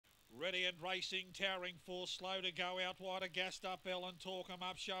Ready and racing, Towering Force, slow to go out wider, Gassed Up Ellen, Talk 'em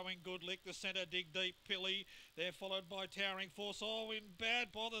Up, showing good lick, the centre, Dig Deep, Pilly, they're followed by Towering Force, oh, in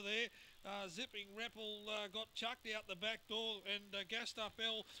bad bother there, Zipping Repple got chucked out the back door, and Gassed Up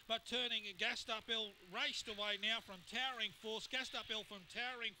L, but turning, Gassed Up L raced away now from Towering Force, Gassed Up L from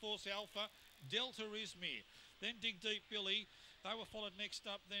Towering Force Alpha, Delta Izmir, then Dig Deep Billy, they were followed next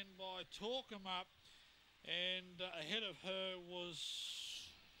up then by Talk 'em Up, and ahead of her was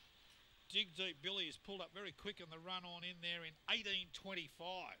Dig Deep Billy. Is pulled up very quick in the run on in there in 18.25.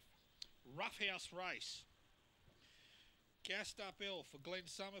 Roughhouse race. Gassed Up L for Glenn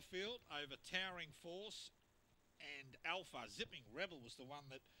Summerfield over Towering Force and Alpha. Zipping Rebel was the one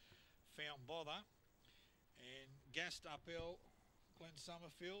that found bother. And Gassed Up L, Glenn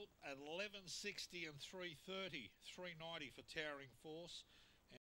Summerfield at 11.60 and 3.30. 3.90 for Towering Force.